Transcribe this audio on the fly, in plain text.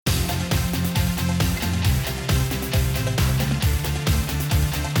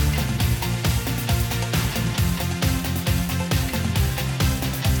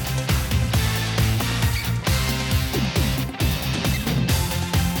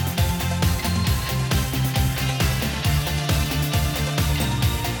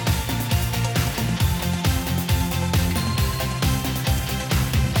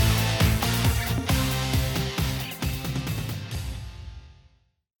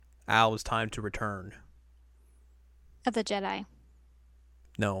Al, it's time to return. Of the Jedi.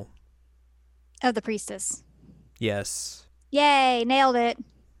 No. Of the priestess. Yes. Yay, nailed it.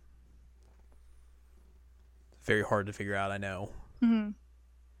 Very hard to figure out, I know. Mm-hmm.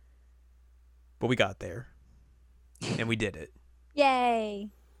 But we got there. And we did it. Yay.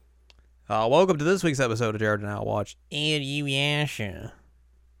 Welcome to this week's episode of Jared and Al Watch and Yasha.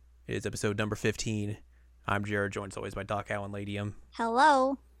 It is episode number 15. I'm Jared, joined as always by Doc Al and Ladium.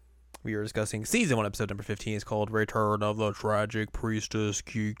 Hello. We are discussing season 1, episode number 15. It's called Return of the Tragic Priestess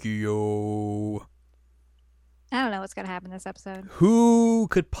Kikyo. I don't know what's going to happen this episode. Who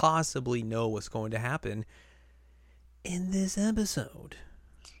could possibly know what's going to happen in this episode?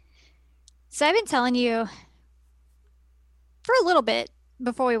 So I've been telling you for a little bit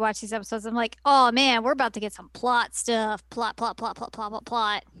before we watch these episodes, I'm like, oh man, we're about to get some plot stuff. Plot. Blah,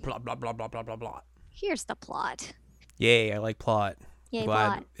 blah, blah, blah, blah, blah, blah. Here's the plot. Yay, I like plot. Yay, Glad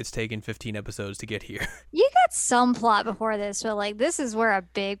plot. it's taken 15 episodes to get here. You got some plot before this, but like this is where a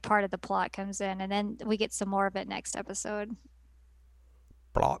big part of the plot comes in, and then we get some more of it next episode.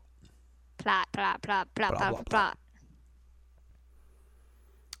 Plot. Plot.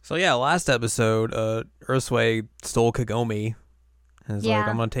 So yeah, last episode, Ursway stole Kagome. And it's like,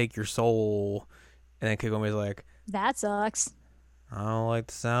 I'm going to take your soul. And then Kagome's like, that sucks. I don't like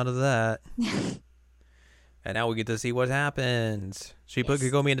the sound of that. And now we get to see what happens. She put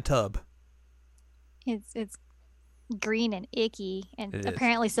Kagome in a tub. It's green and icky and It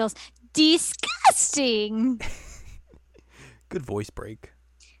apparently smells disgusting. Good voice break.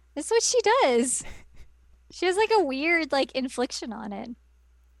 That's what she does. She has like a weird like infliction on it.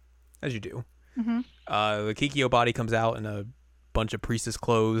 As you do. Mm-hmm. The Kikyo body comes out in a bunch of priestess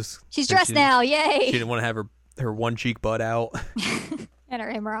clothes. She's dressed now, yay! She didn't want to have her one cheek butt out. And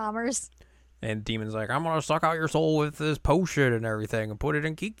her Imrahammers. And Demon's like, I'm going to suck out your soul with this potion and everything and put it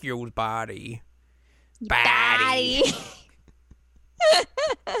in Kikyo's body. Body.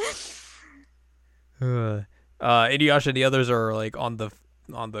 Inuyasha and the others are like on the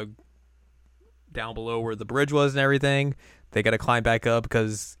down below where the bridge was and everything. They got to climb back up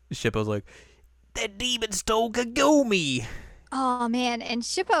because Shippo's like, that demon stole Kagome. Oh man, and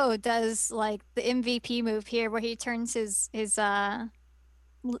Shippo does like the MVP move here where he turns his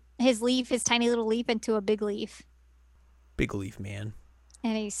leaf, his tiny little leaf, into a big leaf. Big leaf, man.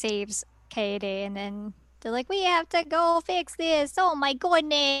 And he saves Kaede, and then they're like, we have to go fix this. Oh my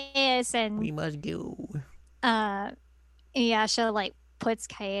goodness. And we must go. Inuyasha like puts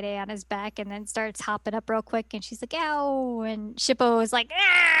Kaede on his back and then starts hopping up real quick, and she's like, ow. And Shippo is like,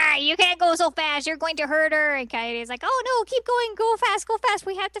 you can't go so fast, you're going to hurt her. And Kaede is like, oh no, keep going, go fast,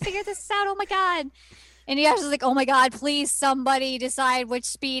 we have to figure this out, oh my god. And Inuyasha's like, oh my god, please somebody decide which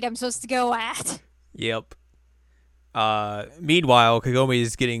speed I'm supposed to go at. Yep. Meanwhile, Kagome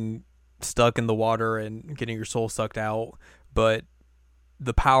is getting stuck in the water and getting her soul sucked out, but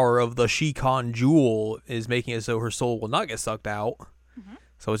the power of the Shikon jewel is making it so her soul will not get sucked out. Mm-hmm.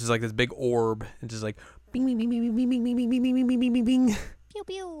 So it's just like this big orb, and just like bing, bing, bing, bing, bing, bing, bing, bing, bing, bing, bing, bing, bing, bing. Pew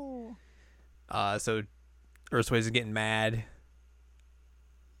pew. So Ursway's getting mad,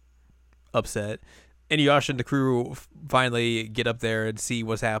 upset. Inuyasha and the crew finally get up there and see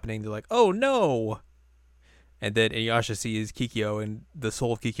what's happening. They're like, oh no! And then Inuyasha sees Kikyo, and the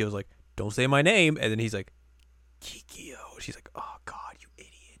soul of Kikyo is like, don't say my name. And then he's like, Kikyo. She's like, oh god, you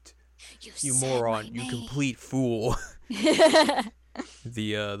idiot. You moron. You complete fool.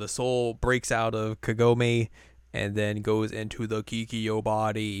 The soul breaks out of Kagome and then goes into the Kikyo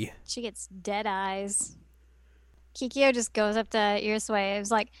body. She gets dead eyes. Kikyo just goes up to Ursway and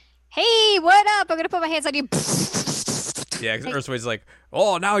is like, hey, what up? I'm going to put my hands on you. Yeah, because Ursway's like,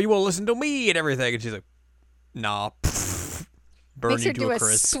 oh, now you will listen to me and everything. And she's like, nah. Burn Makes you her to do a a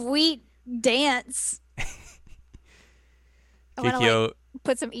crisp. sweet dance. I want to like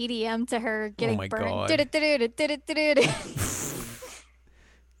put some EDM to her getting burned. God.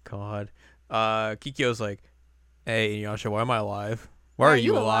 God. Kikyo's like, hey, Inuyasha, why am I alive? Why are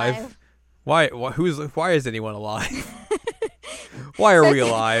you alive? Why is anyone alive? Why are we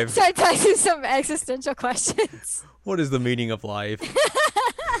alive? Start asking some existential questions. What is the meaning of life?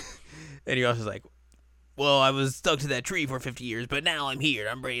 And Inuyasha's like, well, I was stuck to that tree for 50 years, but now I'm here.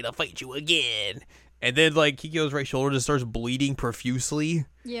 I'm ready to fight you again. And then, like, Kikyo's right shoulder just starts bleeding profusely.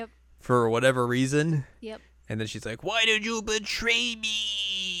 Yep. For whatever reason. Yep. And then she's like, why did you betray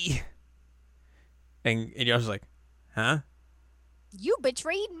me? And Inuyasha's like, huh? You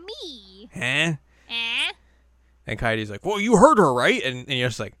betrayed me. Huh? And Kaede's like, well, you heard her, right? And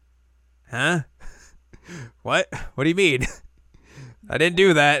Inuyasha's like, huh? What? What do you mean? I didn't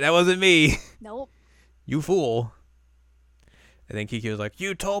do that. That wasn't me. Nope. You fool. And then Kiki was like,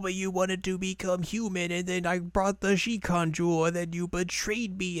 you told me you wanted to become human, and then I brought the Shikon jewel, and then you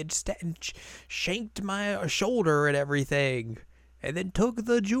betrayed me and shanked my shoulder and everything, and then took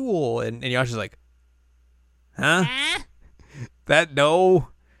the jewel. And Yasha's like, huh? That, no.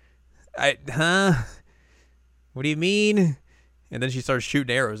 Huh? What do you mean? And then she starts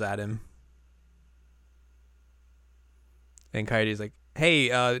shooting arrows at him. And Kaede's like,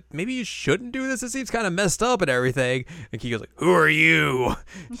 hey, maybe you shouldn't do this. It seems kind of messed up and everything. And Kiko's like, who are you?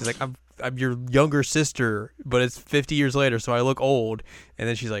 She's like, I'm your younger sister, but it's 50 years later, so I look old. And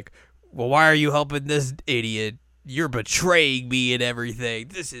then she's like, well, why are you helping this idiot? You're betraying me and everything.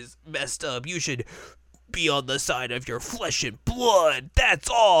 This is messed up. You should be on the side of your flesh and blood. That's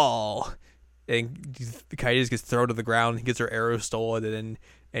all. And Kaede just gets thrown to the ground. He gets her arrow stolen, and then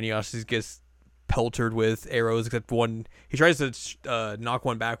Inuyasha gets peltered with arrows, except one. He tries to knock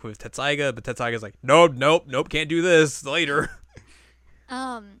one back with Tetsaiga, but Tetsaiga's like, nope, can't do this. Later.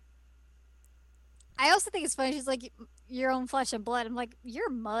 I also think it's funny. She's like, your own flesh and blood. I'm like, you're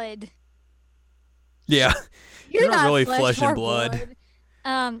mud. Yeah, You're not really flesh and blood.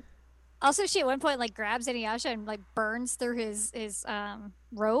 Also, she at one point like grabs Inuyasha and like burns through his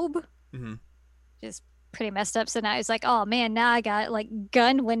robe. Mm-hmm. Just pretty messed up. So now he's like, oh man, now I got like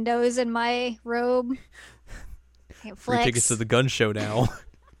gun windows in my robe. Can't Free flex. tickets to the gun show now.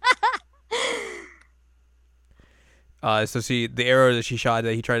 So see, the arrow that she shot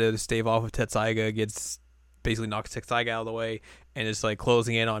that he tried to stave off with Tetsaiga gets basically knocks Tetsaiga out of the way and is like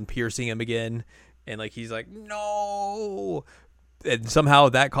closing in on piercing him again. And like he's like, no. And somehow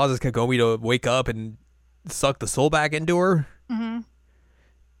that causes Kagome to wake up and suck the soul back into her. Mm-hmm.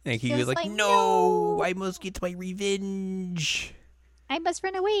 And he was like, no, I must get my revenge. I must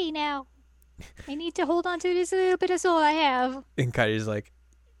run away now. I need to hold on to this little bit of soul I have. And Kaide's like,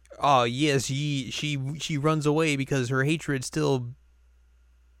 oh, yes, she runs away because her hatred still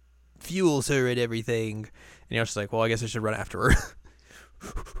fuels her and everything. And Yasha's like, well, I guess I should run after her.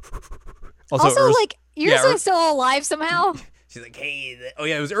 Also like, Ursu's still alive somehow. She's like, hey,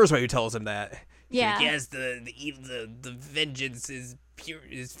 it was Ursula who tells him that. Yeah. Like, yes, the vengeance is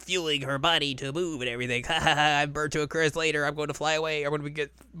fueling her body to move and everything. I'm burned to a crisp later. I'm going to fly away. I'm going to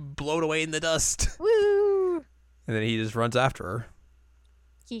get blown away in the dust. Woo! And then he just runs after her.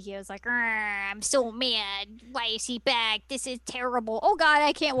 Kikyo's like, I'm so mad. Why is he back? This is terrible. Oh god,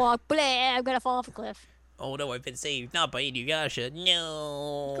 I can't walk. Bleh, I'm gonna fall off a cliff. Oh no, I've been saved. Not by Inuyasha.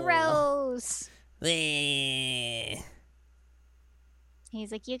 No. Gross. Bleh.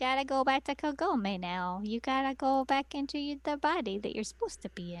 He's like, you gotta go back to Kagome now. You gotta go back into the body that you're supposed to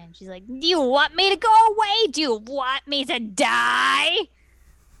be in. She's like, do you want me to go away? Do you want me to die?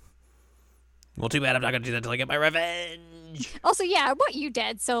 Well, too bad I'm not gonna do that until I get my revenge. Also, yeah, I want you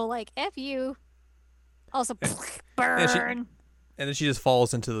dead, so, like, F you. Also, burn. And then she just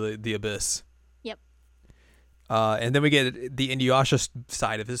falls into the abyss. Yep. And then we get the Inuyasha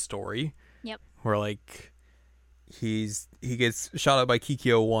side of his story. Yep. Where, like, he gets shot up by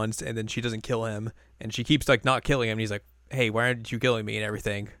Kikyo once, and then she doesn't kill him, and she keeps like not killing him. And he's like, "Hey, why aren't you killing me?" and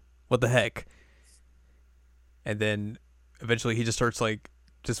everything. What the heck? And then eventually he just starts like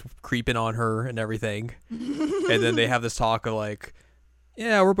just creeping on her and everything. And then they have this talk of like,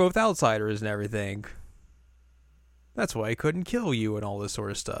 "Yeah, we're both outsiders and everything. That's why I couldn't kill you," and all this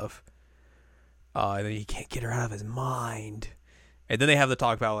sort of stuff. And then he can't get her out of his mind. And then they have the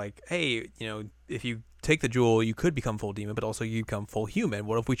talk about like, "Hey, if you take the jewel, you could become full demon, but also you become full human.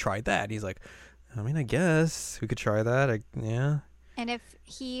 What if we tried that?" And he's like, I mean, I guess we could try that. Yeah. And if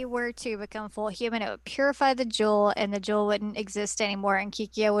he were to become full human, it would purify the jewel, and the jewel wouldn't exist anymore, and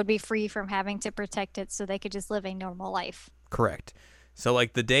Kikyo would be free from having to protect it, so they could just live a normal life. Correct. So,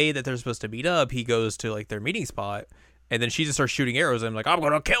 like, the day that they're supposed to meet up, he goes to, like, their meeting spot, and then she just starts shooting arrows at him, like, I'm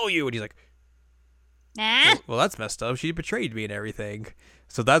going to kill you. And he's like, nah. Well, that's messed up. She betrayed me and everything.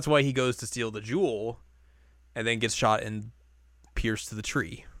 So that's why he goes to steal the jewel, and then gets shot and pierced to the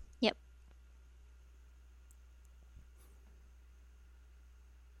tree. Yep.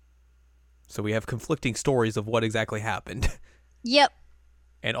 So we have conflicting stories of what exactly happened. Yep.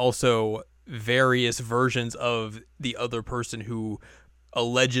 And also various versions of the other person who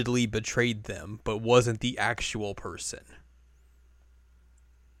allegedly betrayed them, but wasn't the actual person.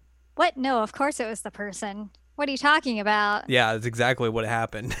 What? No, of course it was the person. What are you talking about? Yeah, that's exactly what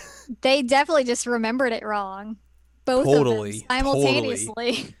happened. They definitely just remembered it wrong. Both of them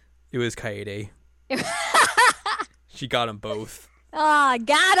simultaneously. It was Kaede. She got them both. Ah,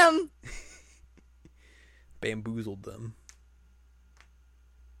 got him. Bamboozled them.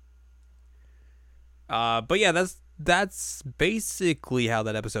 But yeah, that's basically how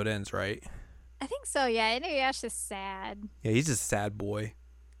that episode ends, right? I think so. Yeah, Inuyasha's sad. Yeah, he's just a sad boy.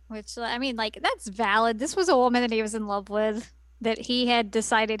 Which, I mean, like, that's valid. This was a woman that he was in love with, that he had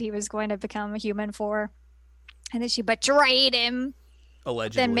decided he was going to become a human for, and then she betrayed him. Then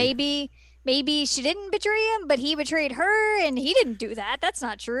Allegedly. maybe she didn't betray him, but he betrayed her, and he didn't do that. That's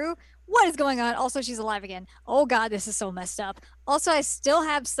not true. What is going on? Also, she's alive again. Oh God, this is so messed up. Also, I still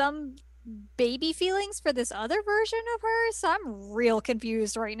have some baby feelings for this other version of her, so I'm real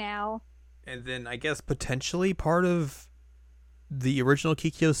confused right now. And then I guess potentially part of the original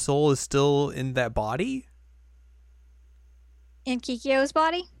Kikyo's soul is still in that body? In Kikyo's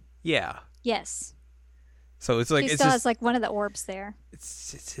body? Yeah. Yes. So it's like She it's still has just like one of the orbs there.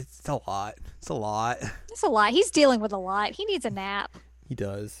 it's a lot. It's a lot. That's a lot. He's dealing with a lot. He needs a nap. He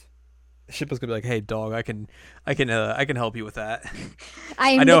does. Shippo's gonna be like, "Hey, dog, I can help you with that. I I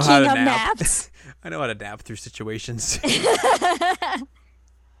am know the how king to of nap. naps. I know how to nap through situations."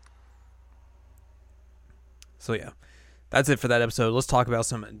 So yeah, that's it for that episode. Let's talk about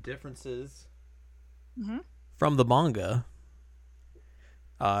some differences hmm from the manga.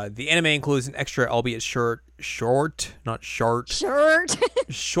 The anime includes an extra, albeit not short, Shirt.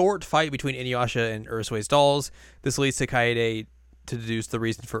 short fight between Inuyasha and Urusue's dolls. This leads to Kaede to deduce the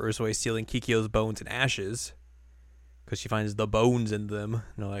reason for Ursue stealing Kikyo's bones and ashes, because she finds the bones in them. And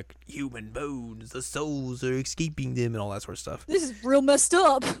they're like, human bones, the souls are escaping them, and all that sort of stuff. This is real messed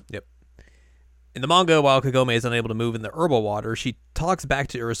up. Yep. In the manga, while Kagome is unable to move in the herbal water, she talks back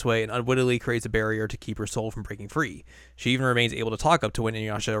to Ursue and unwittingly creates a barrier to keep her soul from breaking free. She even remains able to talk up to when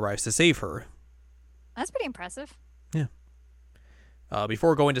Inuyasha arrives to save her. That's pretty impressive. Yeah.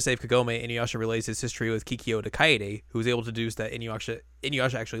 Before going to save Kagome, Inuyasha relays his history with Kikyo to Kaede, who is able to deduce that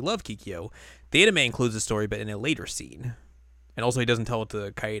Inuyasha actually loved Kikyo. The anime includes the story, but in a later scene. And also, he doesn't tell it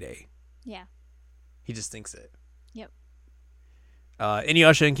to Kaede. Yeah. He just thinks it. Yep.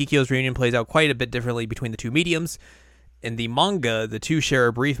 Inuyasha and Kikyo's reunion plays out quite a bit differently between the two mediums. In the manga, the two share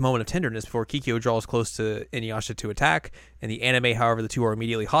a brief moment of tenderness before Kikyo draws close to Inuyasha to attack. In the anime, however, the two are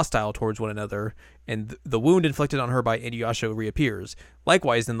immediately hostile towards one another, and the wound inflicted on her by Inuyasha reappears.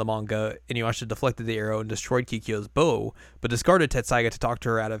 Likewise, in the manga, Inuyasha deflected the arrow and destroyed Kikyo's bow, but discarded Tetsaiga to talk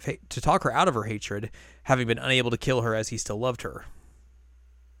her out of her hatred, having been unable to kill her as he still loved her.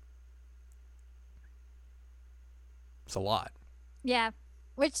 It's a lot. Yeah.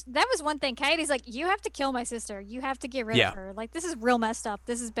 Which that was one thing. Coyote's like, you have to kill my sister. You have to get rid Yeah. of her. Like, this is real messed up.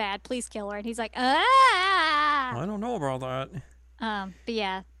 This is bad. Please kill her. And he's like, I don't know about that. But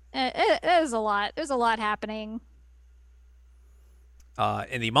yeah, it was a lot. There's a lot happening.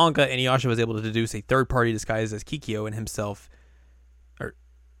 In the manga, Inuyasha was able to deduce a third party disguised as Kikyo and himself.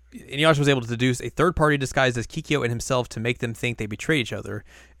 Inuyasha was able to deduce a third party disguised as Kikyo and himself to make them think they betrayed each other.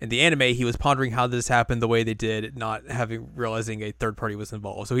 In the anime, he was pondering how this happened the way they did, not realizing a third party was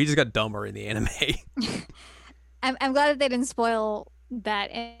involved. So he just got dumber in the anime. I'm glad that they didn't spoil that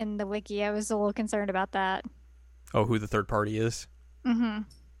in the wiki. I was a little concerned about that. Oh, who the third party is? Mm-hmm.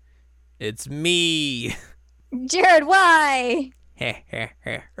 It's me. Jared, why?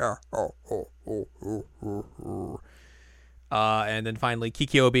 And then finally,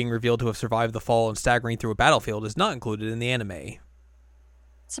 Kikyo being revealed to have survived the fall and staggering through a battlefield is not included in the anime.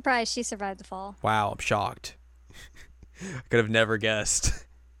 Surprised she survived the fall. Wow, I'm shocked. I could have never guessed.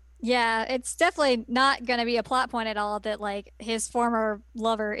 Yeah, it's definitely not going to be a plot point at all that like his former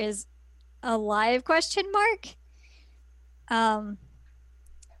lover is alive question mark.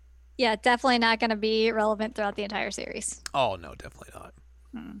 Yeah, definitely not going to be relevant throughout the entire series. Oh, no, definitely not.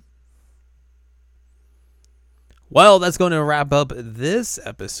 Hmm. Well, that's going to wrap up this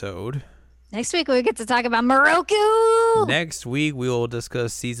episode. Next week we get to talk about Moroku. Next week, we will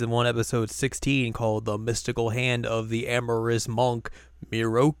discuss Season 1, Episode 16, called The Mystical Hand of the Amorous Monk,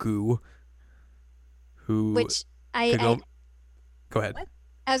 Miroku. Which Go ahead. What?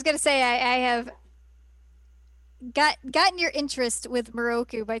 I was going to say I have gotten your interest with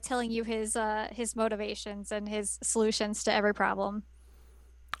Moroku by telling you his motivations and his solutions to every problem.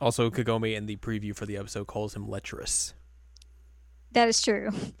 Also, Kagome in the preview for the episode calls him lecherous, That is true.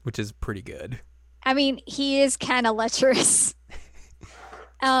 which is pretty good. I mean, he is kind of lecherous.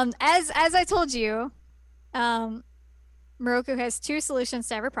 As I told you, Moroku has two solutions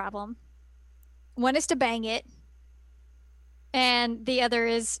to every problem. One is to bang it, and the other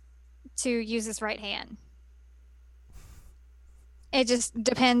is to use his right hand. It just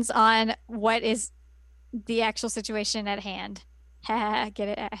depends on what is the actual situation at hand. Get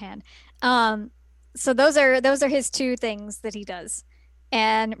it at hand. So those are his two things that he does.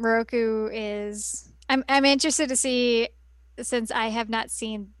 And Moroku is I'm interested to see, since I have not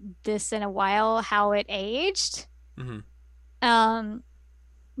seen this in a while, how it aged. Mm-hmm.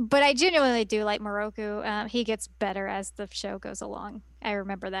 But I genuinely do like Moroku. He gets better as the show goes along. I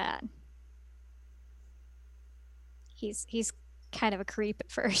remember that. He's kind of a creep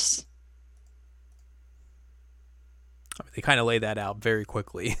at first. I mean, they kind of lay that out very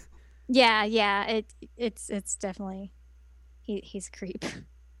quickly. Yeah, yeah. It's definitely he's a creep.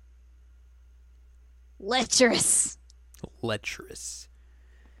 Lecherous. Lecherous.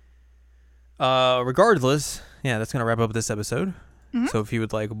 Regardless, yeah, that's gonna wrap up this episode. Mhm. So if you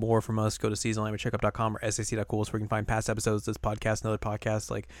would like more from us, go to seasonalimitcheckup.com or sac.cool where you can find past episodes, this podcast, and other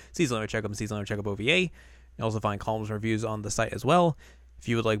podcasts like Season Limit Checkup and Season Limit Checkup OVA. You also find columns and reviews on the site as well. If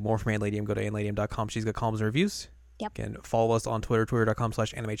you would like more from Anladium, go to anladium.com. She's got columns and reviews. Yep. You can follow us on Twitter,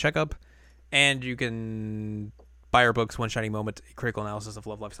 twitter.com/anime checkup. And you can buy our books, One Shining Moment, A Critical Analysis of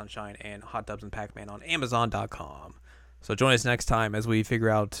Love, Life, Sunshine, and Hot Tubs and Pac-Man on Amazon.com. So join us next time as we figure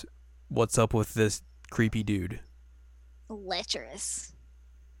out what's up with this creepy dude. Lecherous.